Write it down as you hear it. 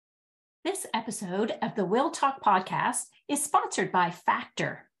This episode of the WIL Talk podcast is sponsored by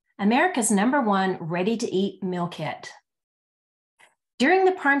Factor, America's #1 ready-to-eat meal kit. During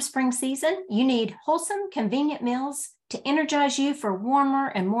the prime spring season, you need wholesome, convenient meals to energize you for warmer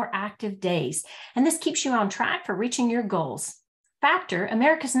and more active days. And this keeps you on track for reaching your goals. Factor,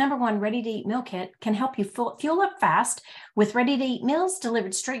 America's #1 ready-to-eat meal kit, can help you fuel up fast with ready-to-eat meals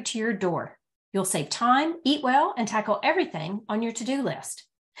delivered straight to your door. You'll save time, eat well, and tackle everything on your to-do list.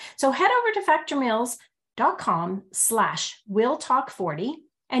 So head over to factormeals.com/WILTalk40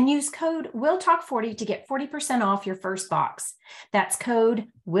 and use code WILTalk40 to get 40% off your first box. That's code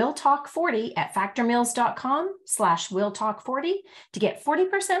WILTalk40 at factormeals.com/WILTalk40 to get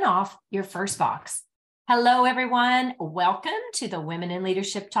 40% off your first box. Hello, everyone. Welcome to the Women in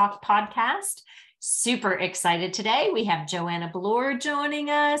Leadership Talk podcast. Super excited today. We have Joanna Bloor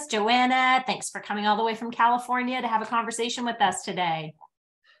joining us. Joanna, thanks for coming all the way from California to have a conversation with us today.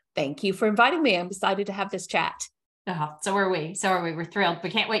 Thank you for inviting me. I'm excited to have this chat. Oh, so are we. We're thrilled. We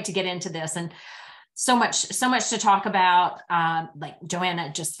can't wait to get into this. And so much to talk about. Like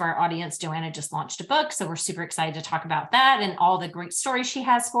Joanna, just for our audience, Joanna just launched a book. So we're super excited to talk about that and all the great stories she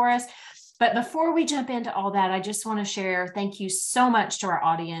has for us. But before we jump into all that, I just want to share, thank you so much to our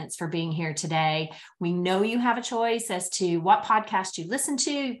audience for being here today. We know you have a choice as to what podcast you listen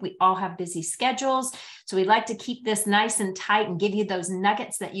to. We all have busy schedules. So we'd like to keep this nice and tight and give you those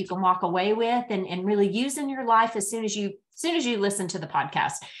nuggets that you can walk away with and really use in your life as soon as you listen to the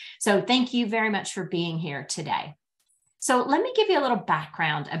podcast. So thank you very much for being here today. So let me give you a little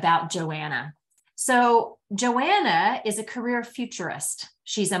background about Joanna. So Joanna is a career futurist.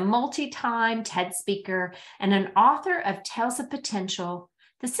 She's a multi-time TED speaker and an author of Tales of Potential,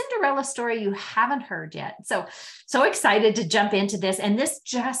 the Cinderella Story you haven't heard yet. So excited to jump into this. And this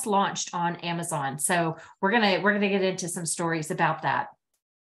just launched on Amazon. So we're gonna get into some stories about that.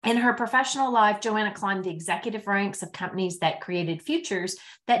 In her professional life, Joanna climbed the executive ranks of companies that created futures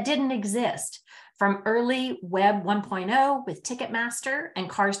that didn't exist. From early Web 1.0 with Ticketmaster and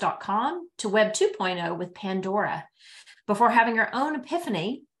Cars.com to Web 2.0 with Pandora. Before having her own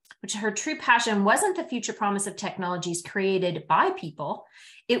epiphany, which her true passion wasn't the future promise of technologies created by people,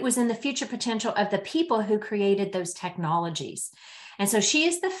 it was in the future potential of the people who created those technologies. And so she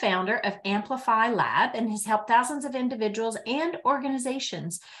is the founder of Amplify Lab and has helped thousands of individuals and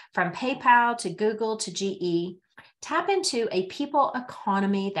organizations from PayPal to Google to GE tap into a people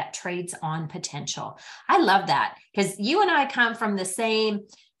economy that trades on potential. I love that because you and I come from the same,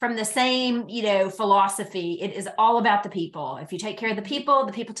 philosophy. It is all about the people. If you take care of the people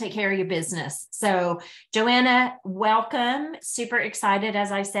take care of your business. So Joanna, welcome. Super excited,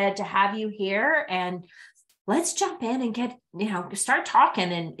 as I said, to have you here. And let's jump in and start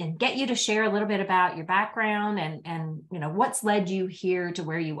talking and get you to share a little bit about your background and what's led you here to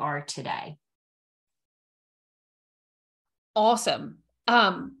where you are today. Awesome. How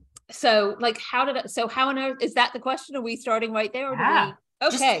on earth is that the question? Are we starting right there? Or yeah.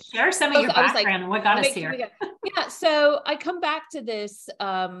 Okay. Just share some of your background and what got us here. Yeah. So I come back to this.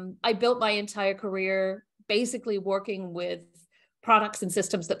 I built my entire career basically working with products and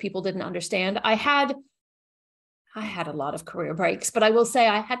systems that people didn't understand. I had a lot of career breaks, but I will say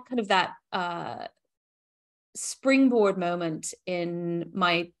I had kind of that springboard moment in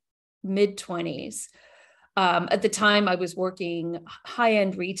my mid-20s. At the time I was working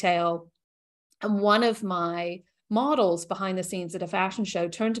high-end retail, and one of my models behind the scenes at a fashion show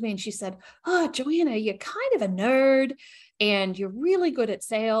turned to me and she said, "Oh, Joanna, you're kind of a nerd and you're really good at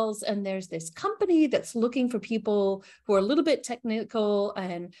sales. And there's this company that's looking for people who are a little bit technical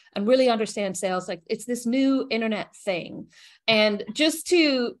and really understand sales. Like it's this new internet thing." And just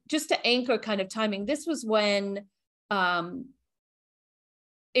to anchor kind of timing, this was when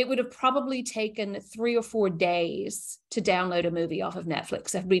it would have probably taken 3 or 4 days to download a movie off of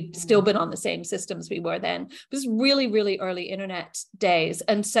Netflix. If we'd still been on the same systems we were then. It was really, really early internet days.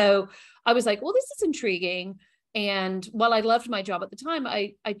 And so I was like, well, this is intriguing. And while I loved my job at the time,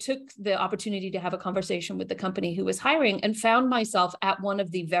 I took the opportunity to have a conversation with the company who was hiring and found myself at one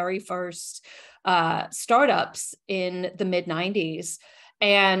of the very first startups in the mid-90s.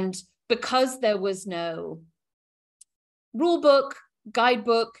 And because there was no rule book,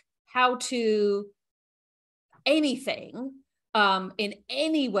 guidebook, how to anything in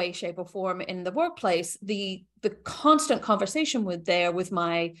any way, shape, or form in the workplace, the constant conversation with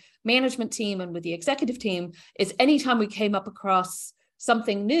my management team and with the executive team is anytime we came up across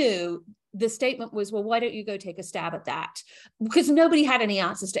something new, the statement was, well, why don't you go take a stab at that? Because nobody had any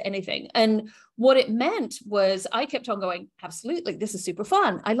answers to anything. And what it meant was I kept on going, absolutely, this is super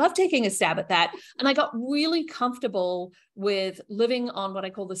fun. I love taking a stab at that. And I got really comfortable with living on what I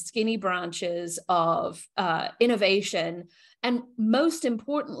call the skinny branches of innovation. And most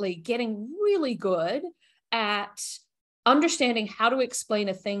importantly, getting really good at understanding how to explain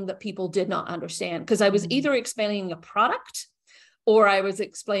a thing that people did not understand. Because I was either explaining a product, or I was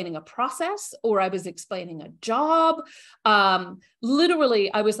explaining a process, or I was explaining a job.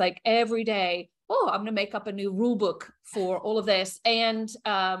 Literally, I was like every day, oh, I'm going to make up a new rule book for all of this. And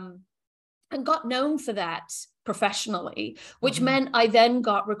got known for that professionally, which meant I then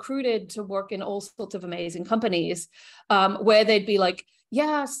got recruited to work in all sorts of amazing companies where they'd be like,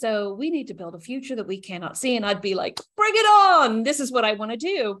 yeah, so we need to build a future that we cannot see. And I'd be like, bring it on. This is what I want to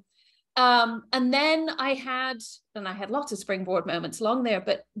do. And then I had lots of springboard moments along there,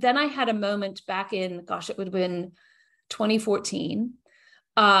 but then I had a moment back in, gosh, it would have been 2014,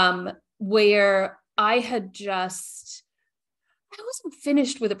 where I wasn't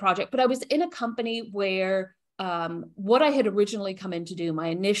finished with a project, but I was in a company where what I had originally come in to do, my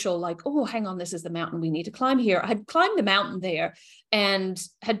initial like, oh, hang on, this is the mountain we need to climb here. I had climbed the mountain there and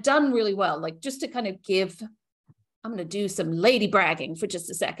had done really well, like just to kind of give, I'm going to do some lady bragging for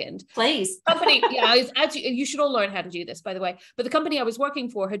just a second. Please. Company, yeah, you should all learn how to do this, by the way. But the company I was working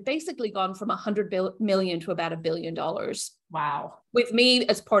for had basically gone from 100 million to about $1 billion. Wow. With me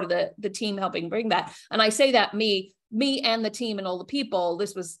as part of the team helping bring that. And I say that me and the team and all the people,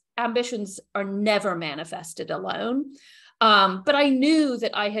 ambitions are never manifested alone. But I knew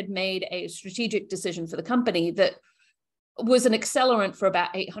that I had made a strategic decision for the company that was an accelerant for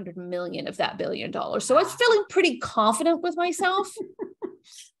about 800 million of that $1 billion. So I was feeling pretty confident with myself.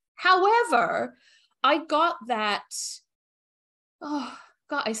 However, I got that, oh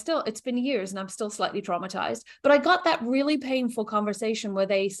God, it's been years and I'm still slightly traumatized, but I got that really painful conversation where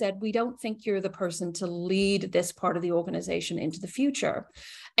they said, we don't think you're the person to lead this part of the organization into the future.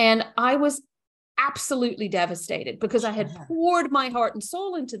 And I was absolutely devastated because I had poured my heart and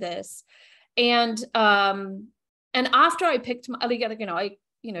soul into this. And after I picked I lay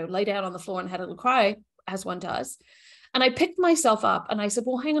down on the floor and had a little cry, as one does. And I picked myself up and I said,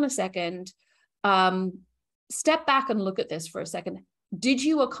 well, hang on a second. Step back and look at this for a second. Did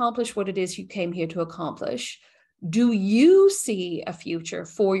you accomplish what it is you came here to accomplish? Do you see a future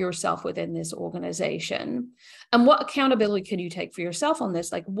for yourself within this organization? And what accountability can you take for yourself on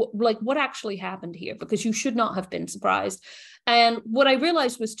this? Like what actually happened here? Because you should not have been surprised. And what I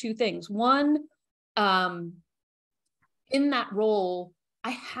realized was two things. One, in that role,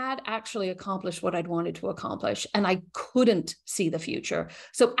 I had actually accomplished what I'd wanted to accomplish and I couldn't see the future.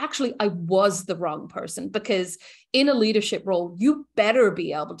 So actually I was the wrong person, because in a leadership role, you better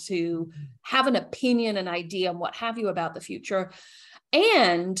be able to have an opinion, an idea, and what have you about the future.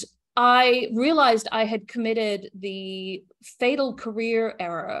 And I realized I had committed the fatal career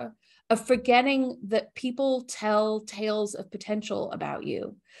error of forgetting that people tell tales of potential about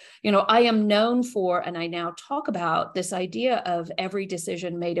you. You know, I am known for, and I now talk about this idea of every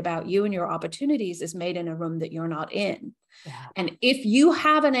decision made about you and your opportunities is made in a room that you're not in. Yeah. And if you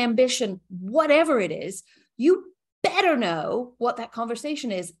have an ambition, whatever it is, you better know what that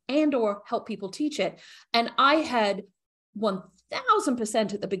conversation is and or help people teach it. And I had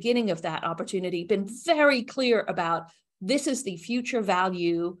 1000% at the beginning of that opportunity been very clear about, this is the future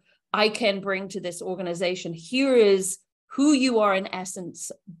value I can bring to this organization. Here is who you are in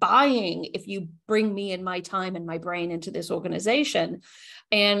essence buying if you bring me and my time and my brain into this organization.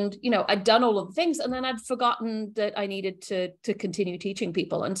 And, you know, I'd done all of the things and then I'd forgotten that I needed to continue teaching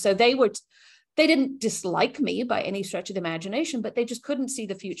people. And so they didn't dislike me by any stretch of the imagination, but they just couldn't see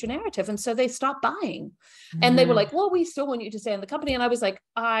the future narrative. And so they stopped buying. And they were like, well, we still want you to stay in the company. And I was like,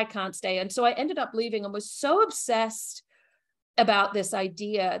 I can't stay. And so I ended up leaving and was so obsessed about this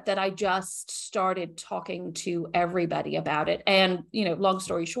idea that I just started talking to everybody about it. And, you know, long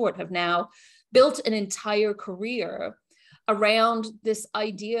story short, have now built an entire career around this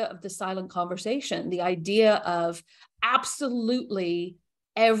idea of the silent conversation, the idea of absolutely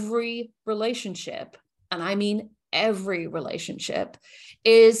every relationship, and I mean every relationship,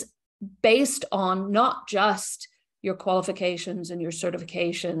 is based on not just your qualifications and your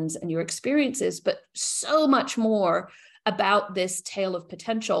certifications and your experiences, but so much more about this tale of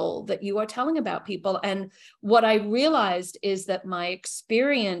potential that you are telling about people. And what I realized is that my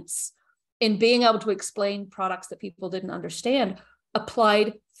experience in being able to explain products that people didn't understand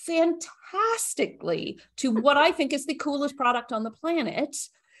applied fantastically to what I think is the coolest product on the planet,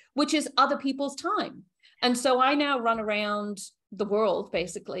 which is other people's time. And so I now run around the world,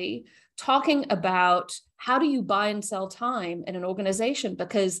 basically, talking about how do you buy and sell time in an organization,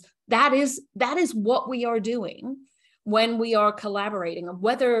 because that is what we are doing when we are collaborating. And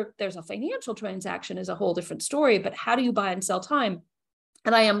whether there's a financial transaction is a whole different story, but how do you buy and sell time?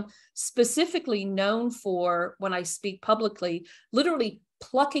 And I am specifically known for, when I speak publicly, literally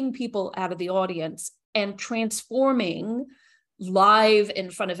plucking people out of the audience and transforming live in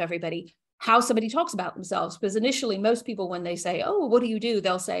front of everybody how somebody talks about themselves. Because initially, most people, when they say, oh, what do you do?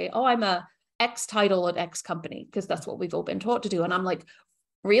 They'll say, oh, I'm a X title at X company, because that's what we've all been taught to do. And I'm like,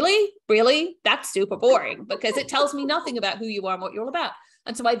 really? That's super boring, because it tells me nothing about who you are and what you're all about.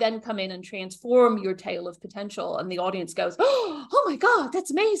 And so I then come in and transform your tale of potential, and the audience goes, oh my God,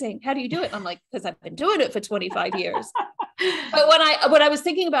 that's amazing. How do you do it? And I'm like, because I've been doing it for 25 years. But when I was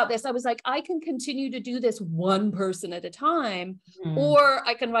thinking about this, I was like, I can continue to do this one person at a time, or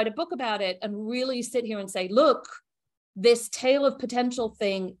I can write a book about it and really sit here and say, look, this tale of potential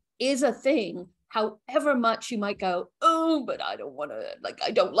thing is a thing. However much you might go, oh, but I don't want to, like,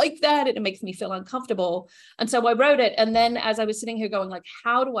 I don't like that, and it makes me feel uncomfortable. And so I wrote it. And then as I was sitting here going, like,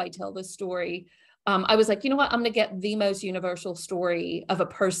 how do I tell this story? I was like, you know what, I'm going to get the most universal story of a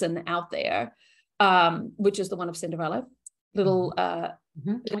person out there, which is the one of Cinderella. Little,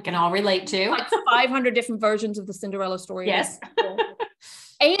 we can all relate to. Like 500 different versions of the Cinderella story. Yes.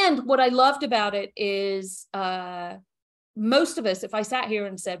 And what I loved about it is, most of us, if I sat here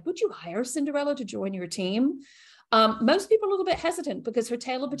and said, would you hire Cinderella to join your team? Most people are a little bit hesitant, because her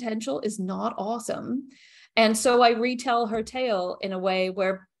tale of potential is not awesome. And so I retell her tale in a way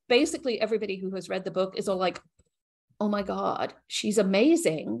where basically everybody who has read the book is all like, oh my God, she's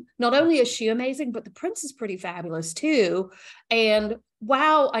amazing. Not only is she amazing, but the prince is pretty fabulous too. And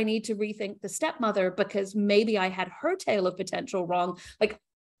wow, I need to rethink the stepmother, because maybe I had her tale of potential wrong. Like,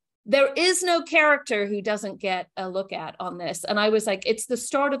 there is no character who doesn't get a look at on this. And I was like, it's the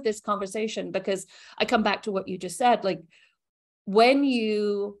start of this conversation, because I come back to what you just said. Like, when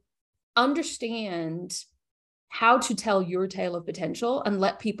you understand how to tell your tale of potential and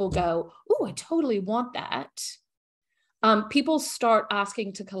let people go, oh, I totally want that. People start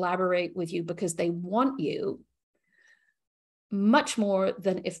asking to collaborate with you because they want you much more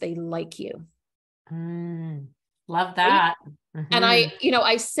than if they like you. Love that. And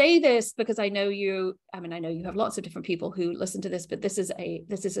I say this because I know you have lots of different people who listen to this, but this is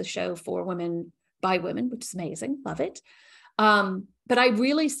a show for women by women, which is amazing. Love it. But I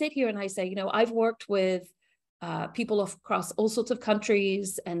really sit here and I say, I've worked with people across all sorts of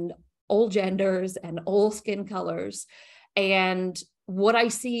countries and all genders and all skin colors. And what I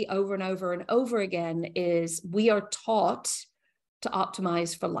see over and over and over again is we are taught to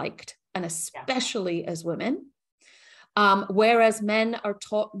optimize for liked, and especially as women. Whereas men are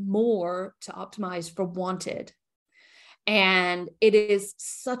taught more to optimize for wanted. And it is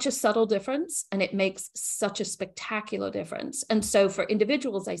such a subtle difference, and it makes such a spectacular difference. And so for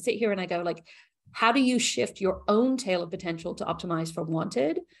individuals, I sit here and I go, like, how do you shift your own tale of potential to optimize for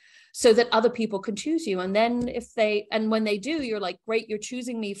wanted, so that other people can choose you? And then when they do, you're like, great, you're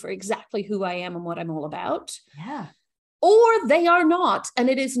choosing me for exactly who I am and what I'm all about. Yeah. Or they are not, and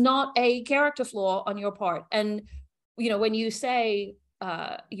it is not a character flaw on your part. And when you say,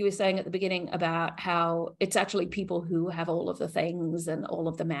 you were saying at the beginning about how it's actually people who have all of the things and all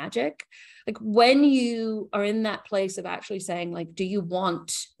of the magic. Like, when you are in that place of actually saying, like, do you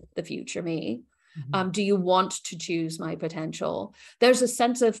want the future me? Do you want to choose my potential? There's a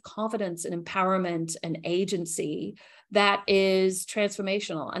sense of confidence and empowerment and agency that is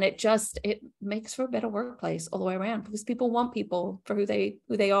transformational. And it makes for a better workplace all the way around, because people want people for who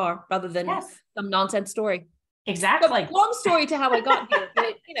they are, rather than some nonsense story. Exactly. But long story to how I got here,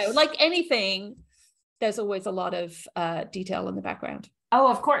 but like anything, there's always a lot of detail in the background. Oh,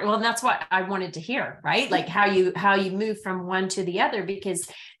 of course. Well, that's what I wanted to hear, right? Like how you move from one to the other, because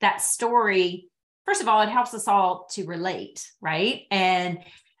that story, first of all, it helps us all to relate, right? And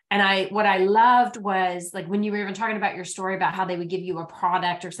what I loved was, like, when you were even talking about your story about how they would give you a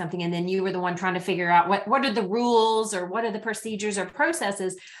product or something, and then you were the one trying to figure out what are the rules or what are the procedures or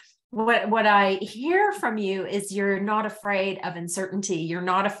processes. What I hear from you is you're not afraid of uncertainty. You're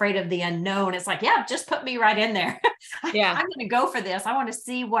not afraid of the unknown. It's like, yeah, just put me right in there. Yeah. I'm going to go for this. I want to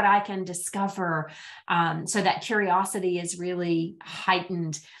see what I can discover. So that curiosity is really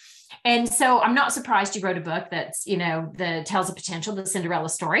heightened. And so I'm not surprised you wrote a book that's, the Tales of Potential, the Cinderella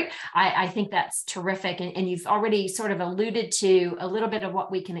Story. I think that's terrific. And you've already sort of alluded to a little bit of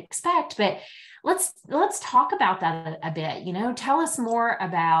what we can expect, but let's talk about that a bit. Tell us more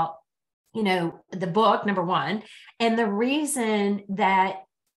about, the book, number one, and the reason that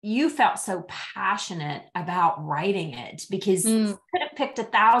you felt so passionate about writing it because you could have picked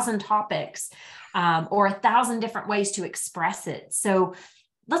 1,000 topics or 1,000 different ways to express it. So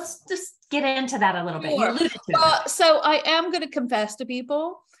let's just get into that a little bit. You alluded to it. So I am going to confess to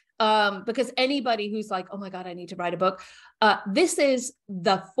people, because anybody who's like, oh my God, I need to write a book. This is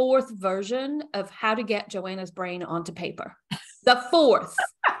the 4th version of how to get Joanna's brain onto paper. The 4th.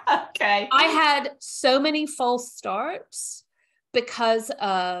 Okay. I had so many false starts because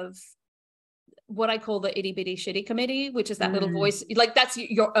of what I call the itty bitty shitty committee, which is that little voice, like that's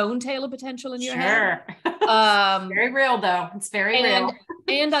your own tale of potential in your head. Very real though. It's very real.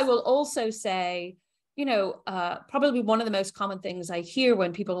 And I will also say, you know, probably one of the most common things I hear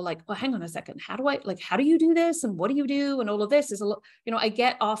when people are like, well, hang on a second, how do you do this? And what do you do? And all of this is, you know, I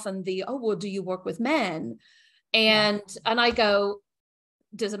get often the, oh, well, do you work with men? And I go,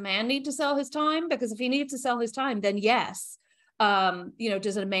 does a man need to sell his time? Because if he needs to sell his time, then yes. You know,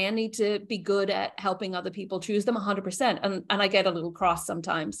 does a man need to be good at helping other people choose them? 100%. And I get a little cross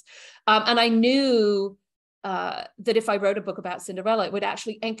sometimes. And I knew that if I wrote a book about Cinderella, it would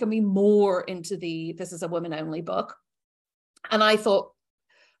actually anchor me more into this is a women only book. And I thought,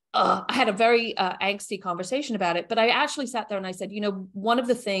 I had a very angsty conversation about it, but I actually sat there and I said, you know, one of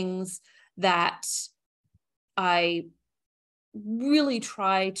the things that I really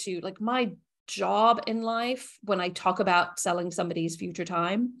try to, like, my job in life when I talk about selling somebody's future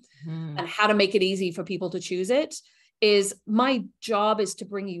time and how to make it easy for people to choose it, is my job is to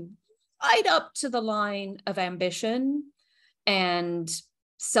bring you right up to the line of ambition and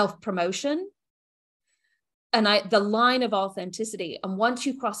self-promotion and the line of authenticity. And once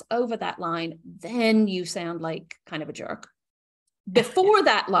you cross over that line, then you sound like kind of a jerk. Before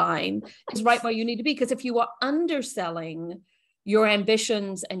that line is right where you need to be, because if you are underselling your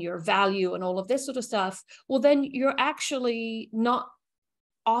ambitions and your value and all of this sort of stuff, well, then you're actually not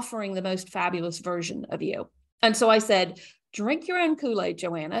offering the most fabulous version of you. And so I said, drink your own Kool-Aid,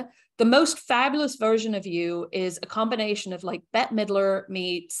 Joanna. The most fabulous version of you is a combination of like Bette Midler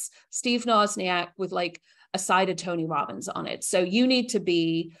meets Steve Wozniak with like a side of Tony Robbins on it. So you need to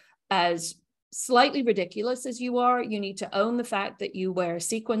be as slightly ridiculous as you are. You need to own the fact that you wear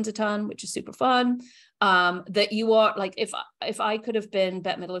sequins a ton, which is super fun. That you are like, if I could have been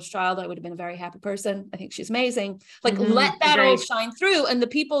Bette Midler's child, I would have been a very happy person. I think she's amazing. Like, let that all shine through. And the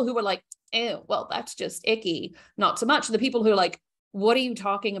people who were like, ew, well, that's just icky, not so much. The people who are like, what are you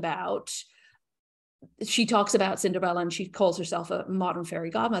talking about? She talks about Cinderella and she calls herself a modern fairy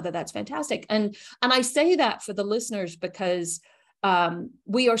godmother. That's fantastic. And I say that for the listeners because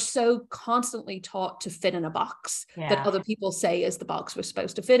we are so constantly taught to fit in a box that other people say is the box we're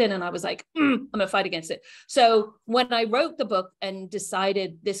supposed to fit in. And I was like, I'm gonna fight against it. So when I wrote the book and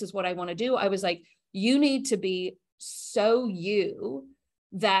decided this is what I want to do, I was like, you need to be so you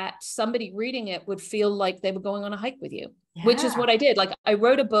that somebody reading it would feel like they were going on a hike with you, which is what I did. Like, I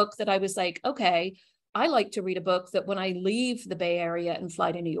wrote a book that I was like, okay, I like to read a book that when I leave the Bay Area and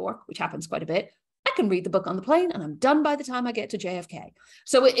fly to New York, which happens quite a bit, I can read the book on the plane and I'm done by the time I get to JFK.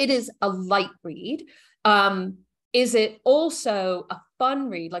 So it is a light read. Is it also a fun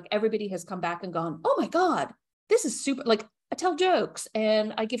read? Like, everybody has come back and gone, oh my God, this is super. Like, I tell jokes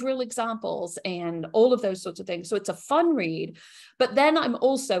and I give real examples and all of those sorts of things. So it's a fun read, but then I'm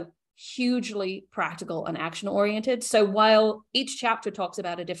also hugely practical and action oriented. So while each chapter talks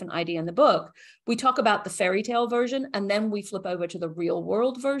about a different idea in the book, we talk about the fairy tale version and then we flip over to the real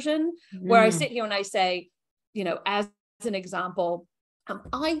world version where I sit here and I say, you know, as an example,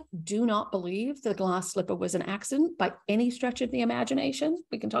 I do not believe the glass slipper was an accident by any stretch of the imagination.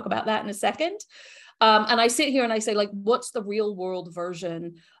 We can talk about that in a second. And I sit here and I say, like, what's the real world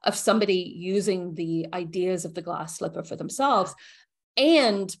version of somebody using the ideas of the glass slipper for themselves?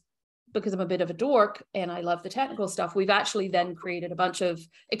 And because I'm a bit of a dork and I love the technical stuff, we've actually then created a bunch of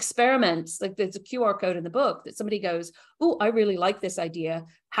experiments. Like, there's a QR code in the book that somebody goes, oh, I really like this idea.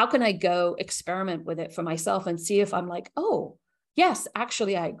 How can I go experiment with it for myself and see if I'm like, oh, yes,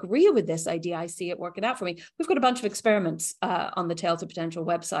 actually, I agree with this idea. I see it working out for me. We've got a bunch of experiments on the Tales of Potential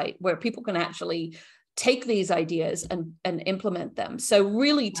website where people can actually take these ideas and implement them. So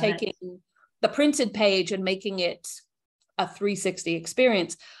really taking the printed page and making it a 360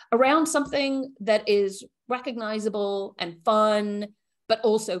 experience around something that is recognizable and fun, but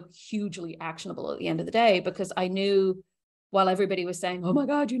also hugely actionable at the end of the day, because I knew while everybody was saying, oh my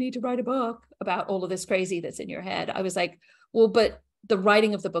God, you need to write a book about all of this crazy that's in your head, I was like, well, but the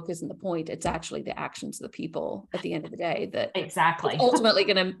writing of the book isn't the point. It's actually the actions of the people at the end of the day that exactly ultimately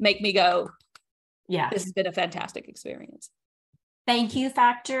going to make me go, yeah, this has been a fantastic experience. Thank you,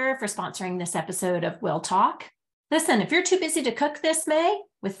 Factor, for sponsoring this episode of WIL Talk. Listen, if you're too busy to cook this May,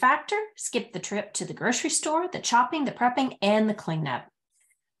 With Factor, skip the trip to the grocery store, the chopping, the prepping, and the cleanup.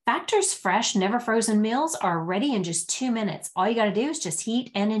 Factor's fresh, never frozen meals are ready in just 2 minutes. All you got to do is just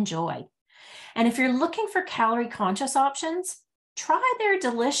heat and enjoy. And if you're looking for calorie conscious options, try their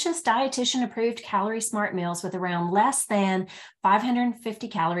delicious dietitian approved calorie smart meals with around less than 550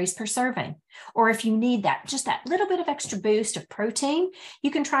 calories per serving. Or if you need just that little bit of extra boost of protein, you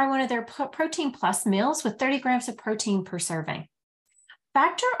can try one of their protein plus meals with 30 grams of protein per serving.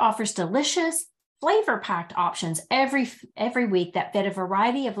 Factor offers delicious, flavor-packed options every week that fit a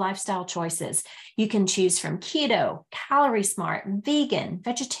variety of lifestyle choices. You can choose from keto, calorie smart, vegan,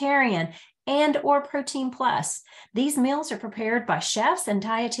 vegetarian, and or protein plus. These meals are prepared by chefs and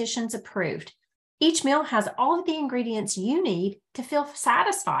dietitians approved. Each meal has all of the ingredients you need to feel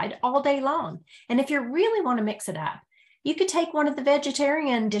satisfied all day long. And if you really want to mix it up, you could take one of the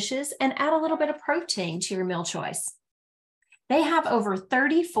vegetarian dishes and add a little bit of protein to your meal choice. They have over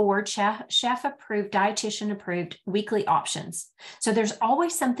 34 chef-approved, dietitian-approved weekly options. So there's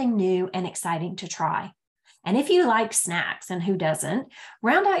always something new and exciting to try. And if you like snacks, and who doesn't,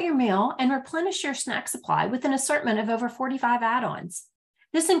 round out your meal and replenish your snack supply with an assortment of over 45 add-ons.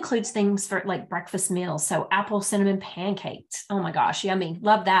 This includes things for like breakfast meals. So apple cinnamon pancakes. Oh my gosh, yummy.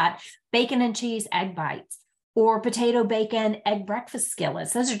 Love that. Bacon and cheese egg bites. Or potato bacon egg breakfast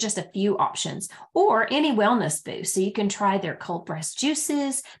skillets. Those are just a few options. Or any wellness boost. So you can try their cold pressed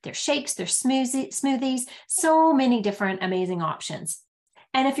juices, their shakes, their smoothies, so many different amazing options.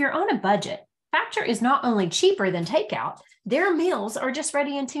 And if you're on a budget, Factor is not only cheaper than takeout, their meals are just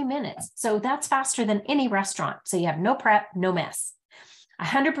ready in 2 minutes. So that's faster than any restaurant. So you have no prep, no mess.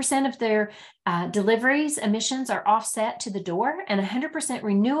 100% of their deliveries emissions are offset to the door, and 100%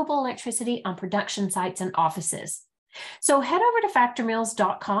 renewable electricity on production sites and offices. So head over to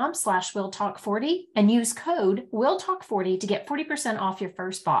factormeals.com/WILTalk40 and use code WILTalk40 to get 40% off your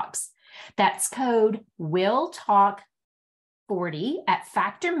first box. That's code WILTalk40 at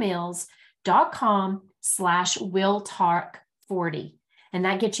factormeals.com/WILTalk40. And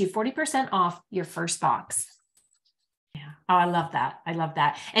that gets you 40% off your first box. Oh, I love that. I love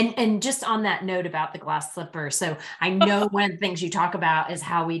that. And just on that note about the glass slipper. So I know one of the things you talk about is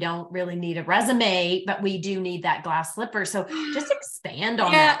how we don't really need a resume, but we do need that glass slipper. So just expand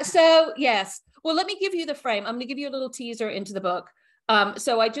on that. So yes. Well, let me give you the frame. I'm going to give you a little teaser into the book.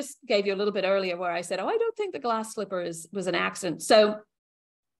 So I just gave you a little bit earlier where I said, I don't think the glass slipper was an accident. So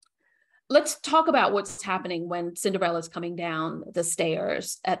let's talk about what's happening when Cinderella's coming down the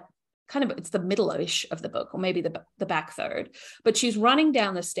stairs at it's the middle-ish of the book, or maybe the back third, but she's running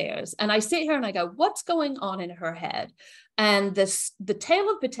down the stairs. And I sit here and I go, what's going on in her head? And the tale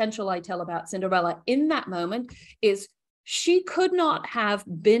of potential I tell about Cinderella in that moment is she could not have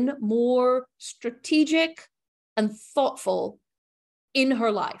been more strategic and thoughtful in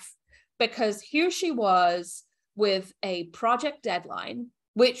her life, because here she was with a project deadline,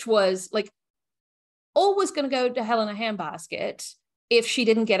 which was like always going to go to hell in a handbasket if she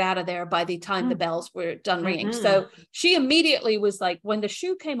didn't get out of there by the time the bells were done ringing. So she immediately was like, when the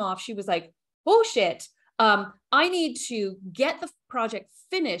shoe came off, she was like, bullshit. I need to get the project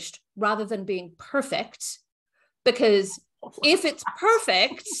finished rather than being perfect, because if it's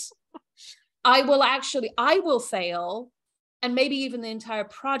perfect, I will fail, and maybe even the entire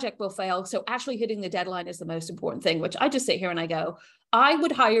project will fail. So actually hitting the deadline is the most important thing, which I just sit here and I go, I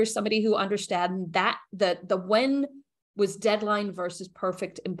would hire somebody who understands that the when was deadline versus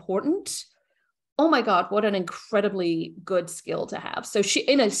perfect important. Oh my God, what an incredibly good skill to have. So she,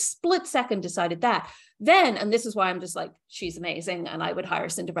 in a split second, decided that. Then, and this is why I'm just like, she's amazing and I would hire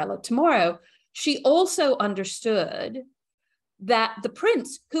Cinderella tomorrow. She also understood that the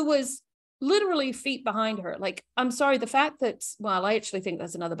prince, who was literally feet behind her, like, I'm sorry, the fact that, well, I actually think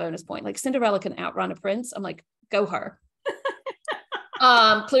that's another bonus point. Like, Cinderella can outrun a prince. I'm like, go her.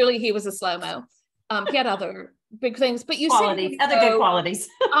 Clearly he was a slow-mo. He had other big things, but you see other good qualities.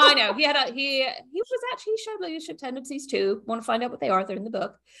 I know he showed leadership tendencies too. Want to find out what they are? They're in the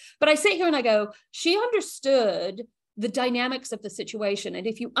book. But I sit here and I go, she understood the dynamics of the situation. And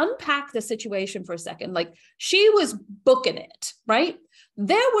if you unpack the situation for a second, like, she was booking it, right?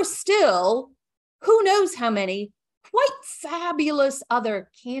 There were still, who knows how many quite fabulous other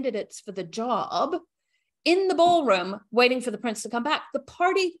candidates for the job in the ballroom waiting for the prince to come back. The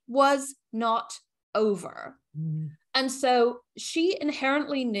party was not over. And so she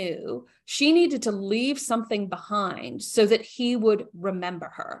inherently knew she needed to leave something behind so that he would remember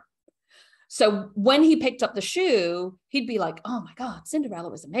her. So when he picked up the shoe, he'd be like, oh my God, Cinderella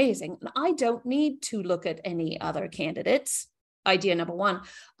was amazing. And I don't need to look at any other candidates. idea number one.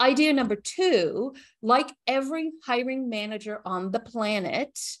 Idea number two, like every hiring manager on the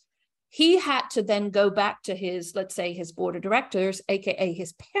planet, he had to then go back to his, let's say, his board of directors, AKA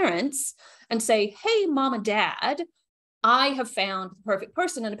his parents, and say, hey, mom and dad, I have found the perfect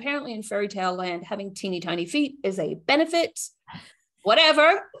person. And apparently in fairy tale land, having teeny tiny feet is a benefit,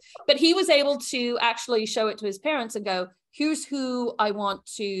 whatever. But he was able to actually show it to his parents and go, here's who I want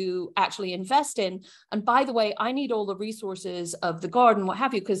to actually invest in. And by the way, I need all the resources of the garden, what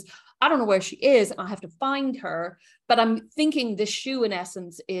have you, because I don't know where she is and I have to find her. But I'm thinking this shoe in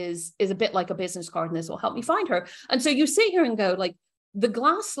essence is a bit like a business card and this will help me find her. And so you sit here and go like, the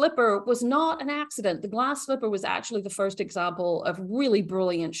glass slipper was not an accident. The glass slipper was actually the first example of really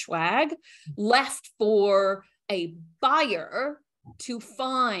brilliant swag left for a buyer to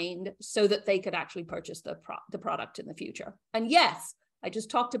find so that they could actually purchase the product in the future. And yes, I just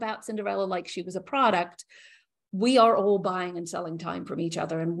talked about Cinderella like she was a product. We are all buying and selling time from each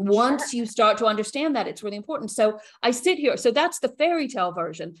other. And once you start to understand that, it's really important. So I sit here. So that's the fairy tale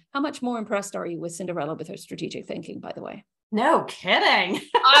version. How much more impressed are you with Cinderella with her strategic thinking, by the way? No kidding.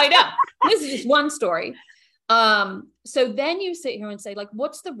 I know. This is just one story. So then you sit here and say, like,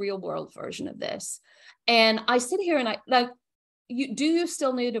 what's the real world version of this? And I sit here and I like, do you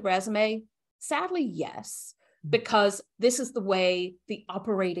still need a resume? Sadly, yes, because this is the way the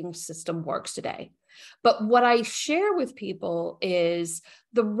operating system works today. But what I share with people is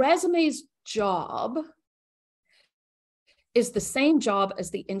the resume's job is the same job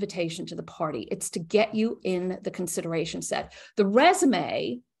as the invitation to the party. It's to get you in the consideration set. The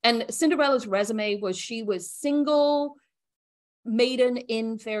resume, and Cinderella's resume was she was single maiden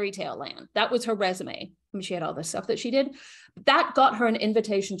in fairy tale land. That was her resume. I mean, she had all this stuff that she did. That got her an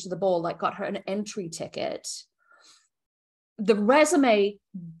invitation to the ball, like got her an entry ticket. The resume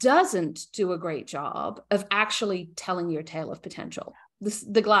doesn't do a great job of actually telling your tale of potential.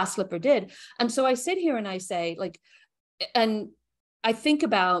 The glass slipper did. And so I sit here and I say, like, and I think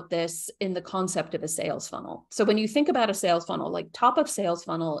about this in the concept of a sales funnel. So when you think about a sales funnel, like top of sales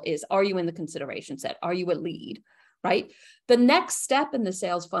funnel is, are you in the consideration set? Are you a lead, right? The next step in the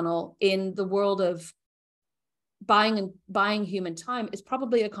sales funnel in the world of buying human time is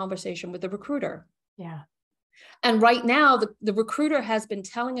probably a conversation with the recruiter. Yeah. And right now, the recruiter has been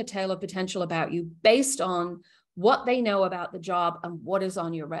telling a tale of potential about you based on what they know about the job and what is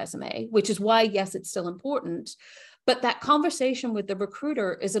on your resume, which is why, yes, it's still important. But that conversation with the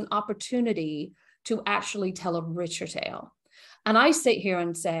recruiter is an opportunity to actually tell a richer tale. And I sit here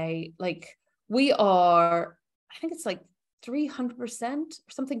and say, like, we are, I think it's like 300% or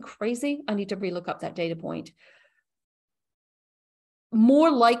something crazy. I need to relook up that data point.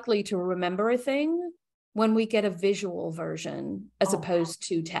 More likely to remember a thing when we get a visual version as opposed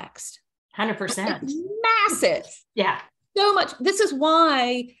to text. 100%. Massive. Yeah. So much. This is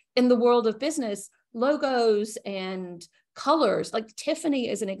why in the world of business, logos and colors, like Tiffany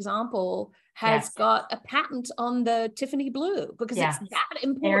as an example, has got a patent on the Tiffany blue because it's that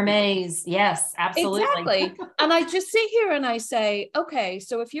important. Hermes. Yes, absolutely. Exactly. And I just sit here and I say, okay,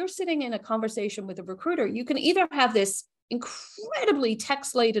 so if you're sitting in a conversation with a recruiter, you can either have this incredibly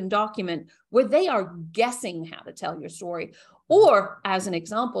text-laden document where they are guessing how to tell your story. Or as an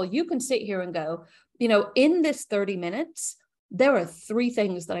example, you can sit here and go, you know, in this 30 minutes, there are 3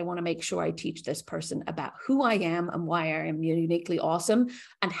 things that I want to make sure I teach this person about who I am and why I am uniquely awesome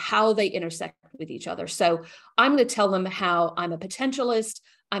and how they intersect with each other. So I'm going to tell them how I'm a potentialist,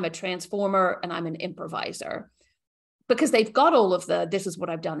 I'm a transformer, and I'm an improviser. Because they've got all of this is what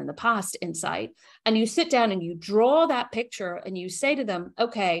I've done in the past insight. And you sit down and you draw that picture and you say to them,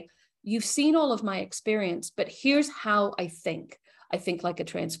 okay, you've seen all of my experience, but here's how I think. I think like a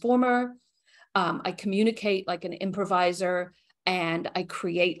transformer. I communicate like an improviser, and I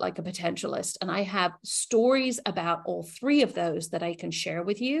create like a potentialist. And I have stories about all 3 of those that I can share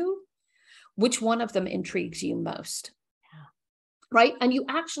with you. Which one of them intrigues you most? Right? And you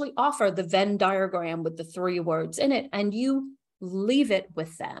actually offer the Venn diagram with the 3 words in it, and you leave it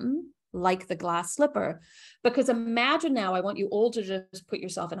with them like the glass slipper. Because imagine now, I want you all to just put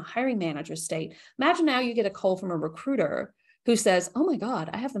yourself in a hiring manager state. Imagine now you get a call from a recruiter who says, oh my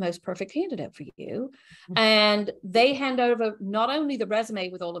God, I have the most perfect candidate for you. And they hand over not only the resume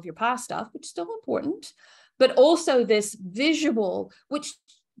with all of your past stuff, which is still important, but also this visual, which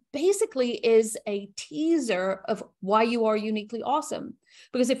basically is a teaser of why you are uniquely awesome.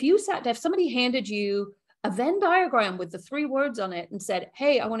 Because if somebody handed you a Venn diagram with the 3 words on it and said,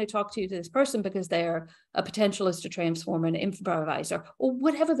 hey, I want to talk to this person because they're a potentialist, a transformer, an improviser, or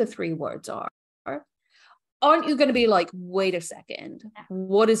whatever the 3 words are, aren't you going to be like, wait a second,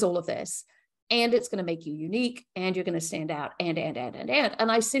 what is all of this? and it's going to make you unique, and you're going to stand out, and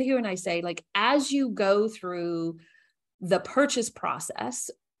I sit here and I say, like, as you go through the purchase process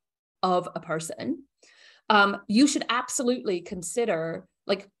of a person, you should absolutely consider,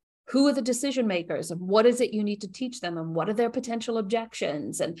 like, who are the decision makers, and what is it you need to teach them, and what are their potential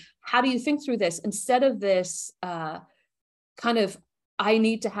objections, and how do you think through this, instead of this kind of, I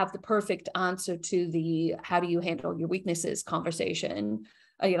need to have the perfect answer to the how do you handle your weaknesses conversation.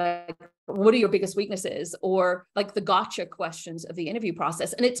 You know, like, what are your biggest weaknesses, or like the gotcha questions of the interview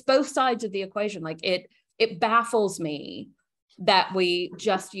process. And it's both sides of the equation. Like, it baffles me that we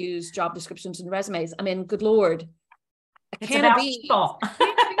just use job descriptions and resumes. I mean, good Lord, a can of beans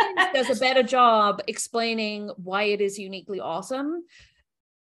does a better job explaining why it is uniquely awesome.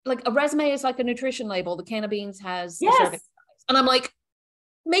 Like, a resume is like a nutrition label. The can of beans has a serving size. And I'm like,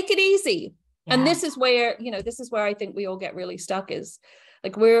 make it easy. Yeah. And this is where, this is where I think we all get really stuck, is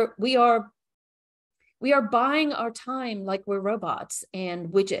like, we are buying our time like we're robots and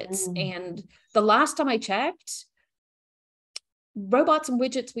widgets. And the last time I checked, robots and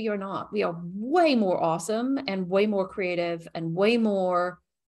widgets, we are not. We are way more awesome and way more creative and way more,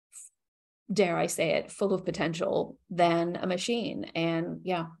 dare I say it, full of potential than a machine. And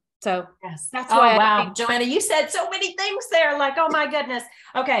yeah, so yes, that's why. Wow, Joanna, you said so many things there. Like, oh my goodness.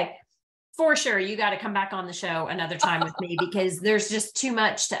 Okay, for sure, you got to come back on the show another time with me, because there's just too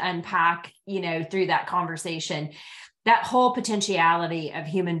much to unpack, through that conversation. That whole potentiality of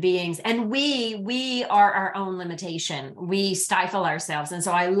human beings, and we are our own limitation. We stifle ourselves. And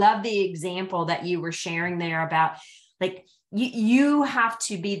so I love the example that you were sharing there about, like, you have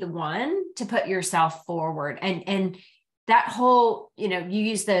to be the one to put yourself forward. And that whole, you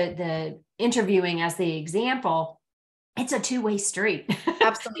use the interviewing as the example. It's a two-way street.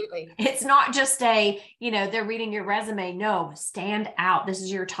 Absolutely. It's not just they're reading your resume. No, stand out. This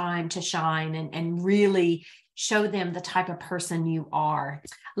is your time to shine and really show them the type of person you are.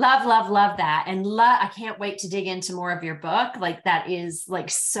 Love, love, love that. And I can't wait to dig into more of your book. Like, that is like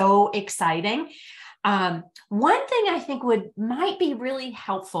so exciting. One thing I think might be really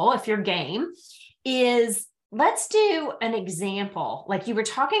helpful, if you're game, is let's do an example. Like, you were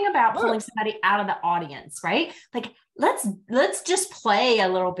talking about pulling somebody out of the audience, right? Like, let's just play a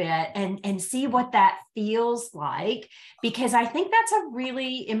little bit and see what that feels like, because I think that's a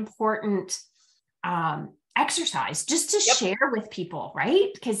really important exercise just to share with people, right?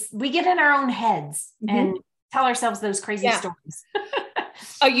 Because we get in our own heads and tell ourselves those crazy stories.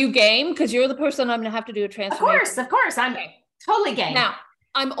 Are you game? Because you're the person I'm going to have to do a transformation. Of course. I'm totally game. Now,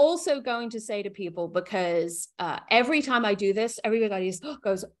 I'm also going to say to people, because every time I do this, everybody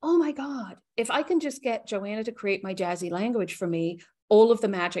goes, oh my God, if I can just get Joanna to create my jazzy language for me, all of the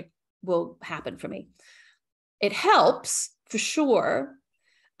magic will happen for me. It helps for sure.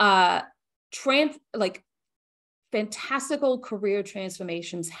 Fantastical career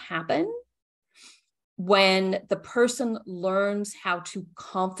transformations happen when the person learns how to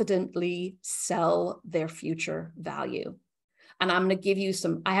confidently sell their future value. And I'm going to give you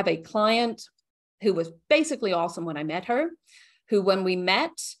I have a client who was basically awesome when I met her, who, when we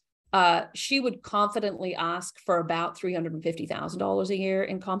met, she would confidently ask for about $350,000 a year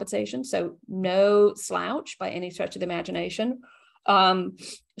in compensation. So no slouch by any stretch of the imagination.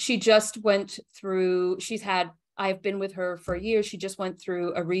 She just went through, I've been with her for years. She just went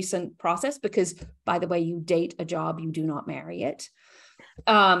through a recent process, because, by the way, you date a job, you do not marry it,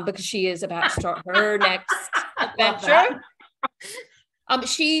 because she is about to start her next adventure.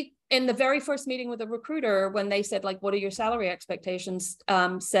 She, in the very first meeting with a recruiter, when they said, like, what are your salary expectations,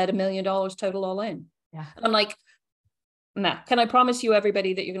 said $1 million total all in. Yeah. And I'm like, no, can I promise you,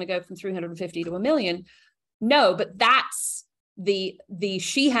 everybody, that you're going to go from 350 to $1 million? No, but that's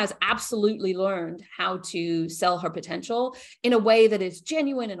she has absolutely learned how to sell her potential in a way that is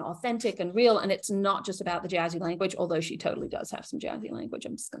genuine and authentic and real. And it's not just about the jazzy language, although she totally does have some jazzy language,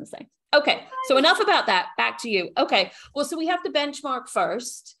 I'm just going to say. Okay, so enough about that. Back to you. Okay, well, so we have to benchmark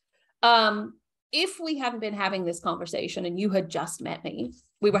first. If we hadn't been having this conversation and you had just met me,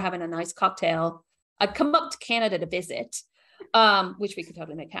 we were having a nice cocktail, I'd come up to Canada to visit, which we could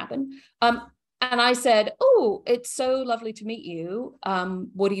totally make happen. And I said, oh, it's so lovely to meet you.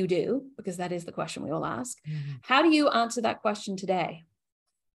 What do you do? Because that is the question we all ask. Mm-hmm. How do you answer that question today?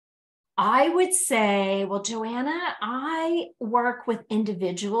 I would say, well, Joanna, I work with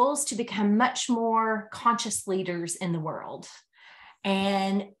individuals to become much more conscious leaders in the world.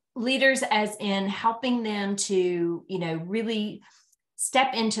 And leaders as in helping them to, really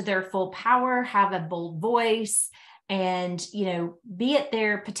step into their full power, have a bold voice, and, be at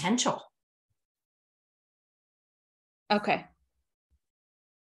their potential. Okay.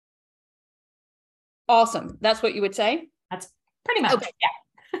 Awesome. That's what you would say? That's pretty much. Okay.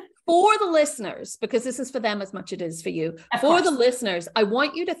 Yeah. For the listeners, because this is for them as much as it is for you, for the listeners, I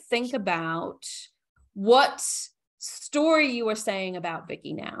want you to think about what story you are saying about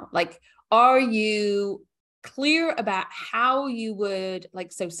Vicky now. Like, are you clear about how you would,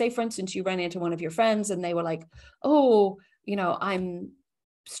 like, so say, for instance, you ran into one of your friends and they were like, oh, you know, I'm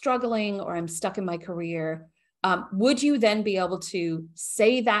struggling or I'm stuck in my career. Would you then be able to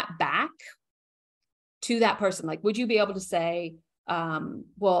say that back to that person? Like, would you be able to say,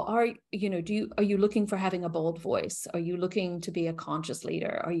 well, are you looking for having a bold voice? Are you looking to be a conscious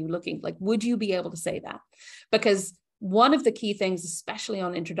leader? Are you looking, like, would you be able to say that? Because one of the key things, especially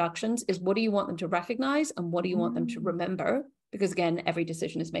on introductions, is what do you want them to recognize and what do you want them to remember? Because again, every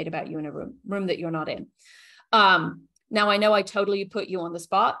decision is made about you in a room that you're not in. Now, I know I totally put you on the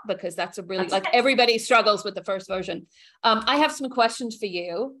spot because that's a really, like, everybody struggles with the first version. I have some questions for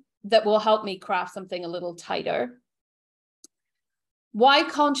you that will help me craft something a little tighter. Why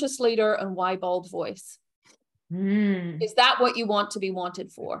conscious leader and why bold voice? Is that what you want to be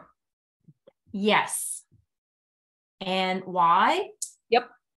wanted for? Yes. And why? Yep.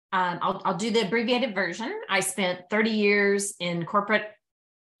 I'll do the abbreviated version. I spent 30 years in corporate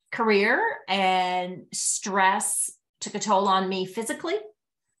career, and stress took a toll on me physically.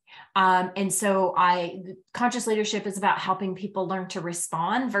 And so conscious leadership is about helping people learn to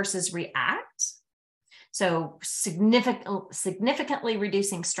respond versus react. So significantly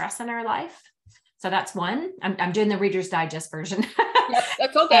reducing stress in our life. So that's one. I'm doing the Reader's Digest version. Yep,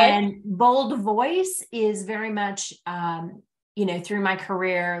 that's okay. And bold voice is very much, through my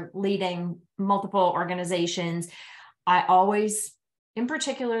career leading multiple organizations, I always, in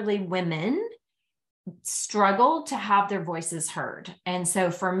particularly women, struggle to have their voices heard. And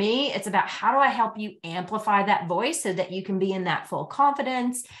so for me, it's about how do I help you amplify that voice so that you can be in that full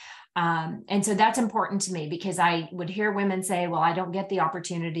confidence. And so that's important to me because I would hear women say, well, I don't get the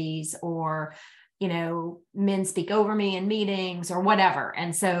opportunities, or, men speak over me in meetings or whatever.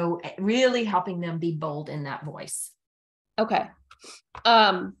 And so really helping them be bold in that voice. Okay.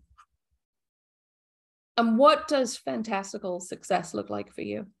 And what does fantastical success look like for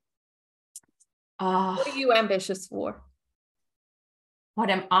you? What are you ambitious for?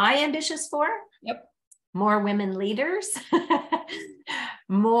 What am I ambitious for? Yep. More women leaders,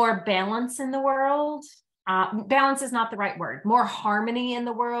 more balance in the world. Balance is not the right word. More harmony in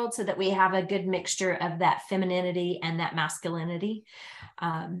the world so that we have a good mixture of that femininity and that masculinity.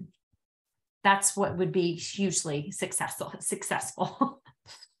 That's what would be hugely successful.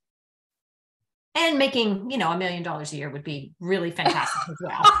 And making, $1 million a year would be really fantastic as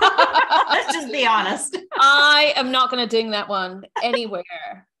well. Let's just be honest. I am not going to ding that one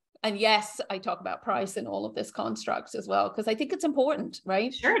anywhere. And yes, I talk about price in all of this constructs as well, because I think it's important,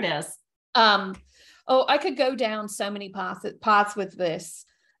 right? Sure it is. I could go down so many paths with this.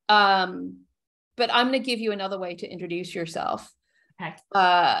 But I'm going to give you another way to introduce yourself. Okay.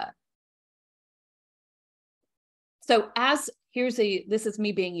 So this is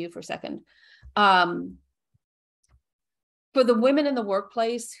me being you for a second. For the women in the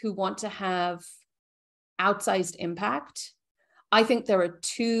workplace who want to have outsized impact, I think there are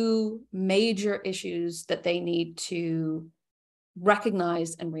two major issues that they need to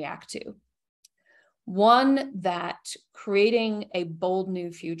recognize and react to. One, that creating a bold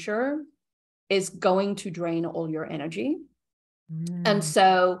new future is going to drain all your energy. And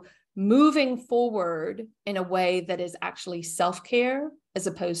so moving forward in a way that is actually self-care as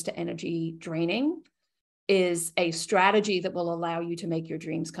opposed to energy draining is a strategy that will allow you to make your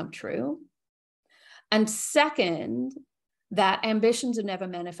dreams come true. And second, that ambitions are never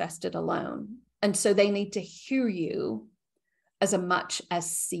manifested alone. And so they need to hear you as much as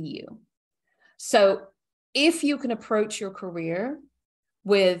see you. So if you can approach your career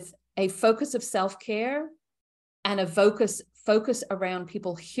with a focus of self-care and a focus around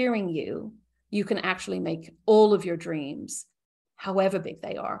people hearing you, you can actually make all of your dreams, however big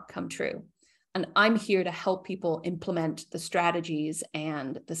they are, come true. And I'm here to help people implement the strategies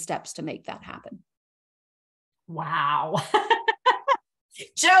and the steps to make that happen. Wow.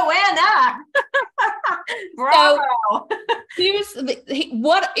 Joanna. Bravo. So here's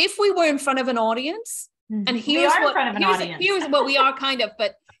what if we were in front of an audience, and here's what we are kind of,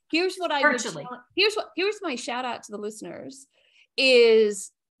 but here's what here's my shout out to the listeners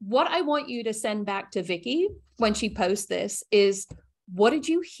is what I want you to send back to Vicky when she posts this is, what did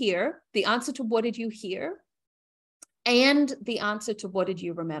you hear? The answer to what did you hear? And the answer to what did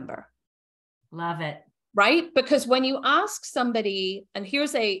you remember? Love it. Right? Because when you ask somebody, and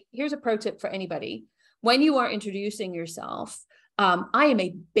here's a pro tip for anybody, when you are introducing yourself, I am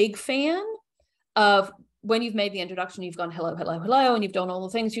a big fan of when you've made the introduction, you've gone, hello, hello, hello, and you've done all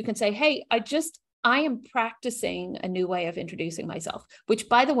the things, you can say, hey, I am practicing a new way of introducing myself, which,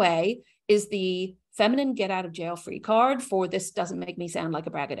 by the way, is the feminine get out of jail free card for this doesn't make me sound like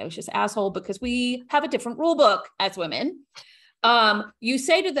a braggadocious asshole, because we have a different rule book as women. You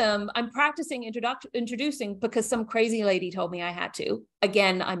say to them, I'm practicing introducing because some crazy lady told me I had to.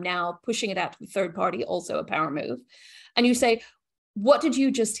 Again, I'm now pushing it out to the third party, also a power move. And you say, what did you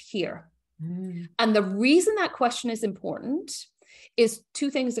just hear? And the reason that question is important is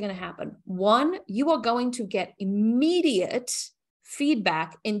two things are going to happen. One, you are going to get immediate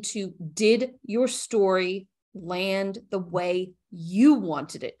feedback into, did your story land the way you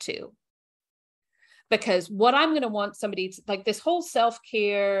wanted it to? Because what I'm going to want somebody to, like, this whole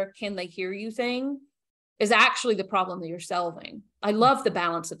self-care, can they hear you thing is actually the problem that you're solving. I love the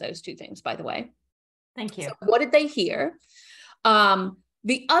balance of those two things, by the way. Thank you. So what did they hear?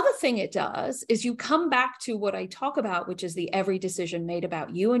 The other thing it does is you come back to what I talk about, which is the every decision made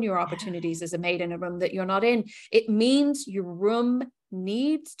about you and your opportunities as a mate in a room that you're not in. It means your room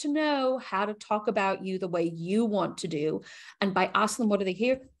needs to know how to talk about you the way you want to do. And by asking them, what do they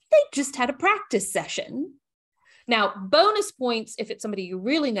hear? They just had a practice session. Now, bonus points, if it's somebody you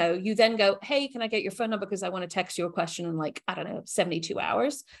really know, you then go, hey, can I get your phone number? Because I want to text you a question in, like, I don't know, 72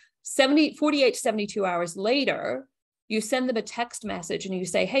 hours. 48 to 72 hours later, you send them a text message and you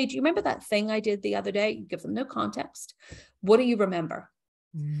say, hey, do you remember that thing I did the other day? You give them no context. What do you remember?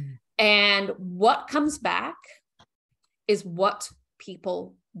 And what comes back is what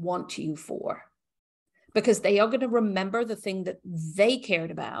people want you for, because they are going to remember the thing that they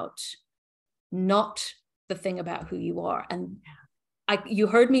cared about, not the thing about who you are. And you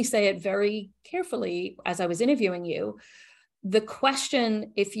heard me say it very carefully as I was interviewing you. The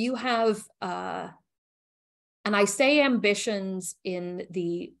question, if you have, and I say ambitions in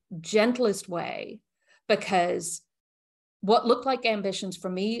the gentlest way, because what look like ambitions for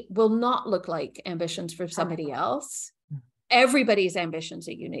me will not look like ambitions for somebody else. Everybody's ambitions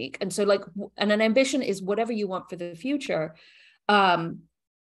are unique. And so, like, and an ambition is whatever you want for the future, to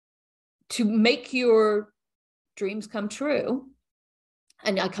make your dreams come true.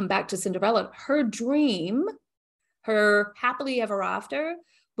 And I come back to Cinderella. Her dream, her happily ever after,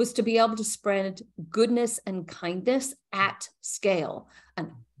 was to be able to spread goodness and kindness at scale.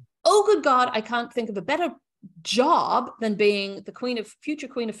 And oh, good God, I can't think of a better job than being the future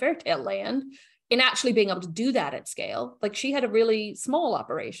queen of fairytale land, in actually being able to do that at scale. Like, she had a really small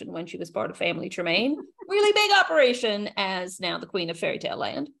operation when she was part of Family Tremaine, really big operation as now the queen of fairytale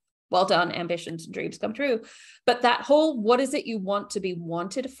land. Well done, ambitions and dreams come true. But that whole, what is it you want to be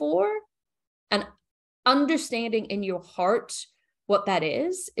wanted for? And understanding in your heart what that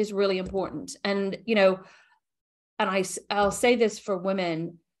is really important. And, you know, and I'll say this for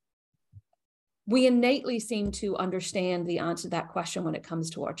women, we innately seem to understand the answer to that question when it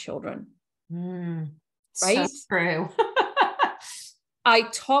comes to our children. Right? So true. I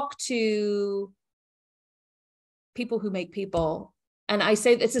talk to people who make people, and I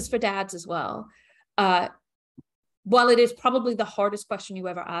say this is for dads as well. While it is probably the hardest question you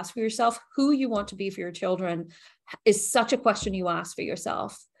ever ask for yourself, who you want to be for your children is such a question you ask for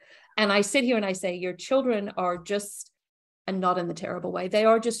yourself. And I sit here and I say, your children are just, and not in the terrible way, they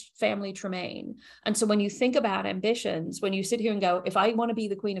are just family Tremaine. And so when you think about ambitions, when you sit here and go, if I want to be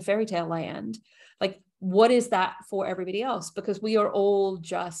the queen of fairytale land, like, what is that for everybody else? Because we are all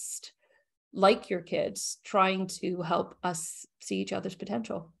just like your kids, trying to help us see each other's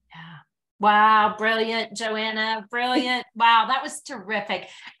potential. Yeah. Wow. Brilliant, Joanna. Brilliant. Wow. That was terrific.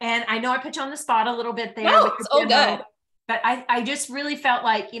 And I know I put you on the spot a little bit there. No, it's all good. But I just really felt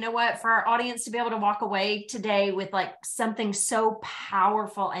like, you know what, for our audience to be able to walk away today with like something so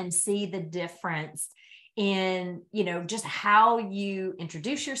powerful and see the difference in, you know, just how you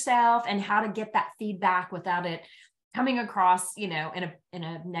introduce yourself and how to get that feedback without it coming across, you know, in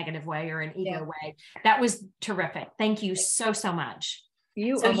a negative way or an ego way. That was terrific. Thank you so, so much.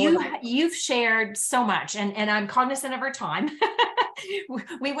 You've shared so much, and I'm cognizant of our time.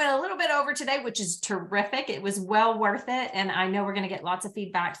 We went a little bit over today, which is terrific. It was well worth it. And I know we're going to get lots of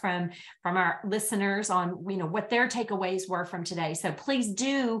feedback from our listeners on, you know, what their takeaways were from today. So please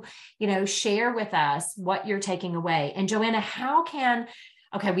do, you know, share with us what you're taking away. And Joanna,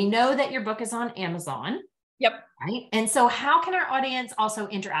 we know that your book is on Amazon. Yep. Right. And so how can our audience also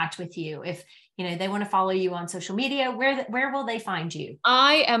interact with you if, you know, they want to follow you on social media? Where will they find you?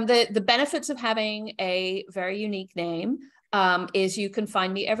 I am the benefits of having a very unique name is you can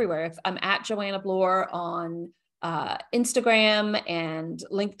find me everywhere. If I'm at Joanna Bloor on Instagram and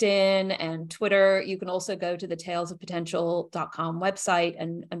LinkedIn and Twitter. You can also go to the talesofpotential.com website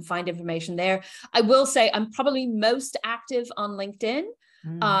and find information there. I will say I'm probably most active on LinkedIn.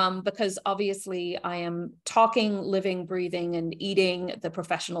 Because obviously I am talking, living, breathing, and eating the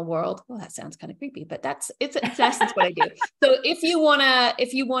professional world. Well, that sounds kind of creepy, but it's in essence what I do. So if you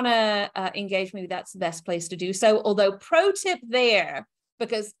wanna engage me, that's the best place to do so. Although pro tip there,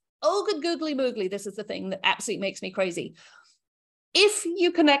 because oh good googly moogly, this is the thing that absolutely makes me crazy. If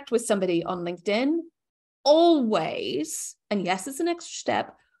you connect with somebody on LinkedIn, always, and yes, it's an extra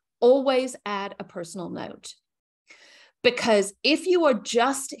step, always add a personal note. Because if you are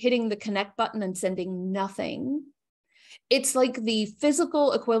just hitting the connect button and sending nothing, it's like the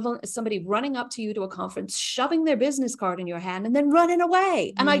physical equivalent of somebody running up to you to a conference, shoving their business card in your hand and then running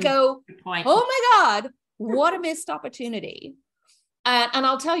away. And I go, oh my God, what a missed opportunity. And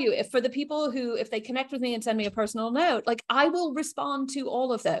I'll tell you, if for the people who, if they connect with me and send me a personal note, like I will respond to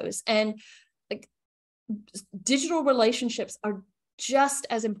all of those. And like digital relationships are just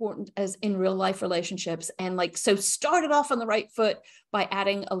as important as in real life relationships. And like, so start it off on the right foot by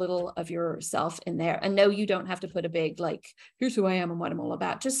adding a little of yourself in there. And no, you don't have to put a big, like, here's who I am and what I'm all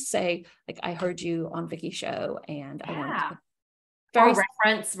about. Just say, like, I heard you on Vicky's show and I wanted to very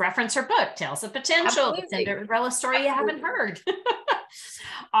reference her book, Tales of Potential, the Cinderella Story you haven't heard.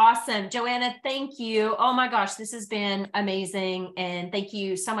 Awesome. Joanna, thank you. Oh my gosh, this has been amazing. And thank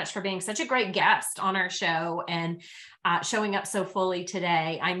you so much for being such a great guest on our show and showing up so fully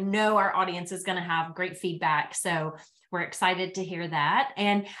today. I know our audience is going to have great feedback. So we're excited to hear that.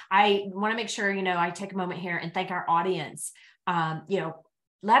 And I want to make sure, I take a moment here and thank our audience.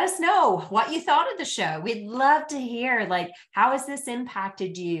 Let us know what you thought of the show. We'd love to hear, like, how has this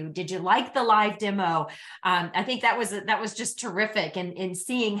impacted you? Did you like the live demo? I think that was just terrific in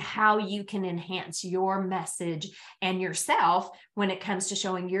seeing how you can enhance your message and yourself when it comes to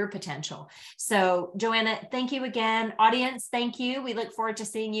showing your potential. So Joanna, thank you again. Audience, thank you. We look forward to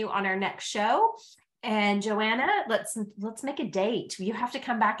seeing you on our next show. And Joanna, let's make a date. You have to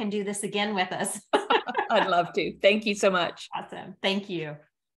come back and do this again with us. I'd love to. Thank you so much. Awesome. Thank you.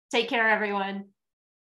 Take care, everyone.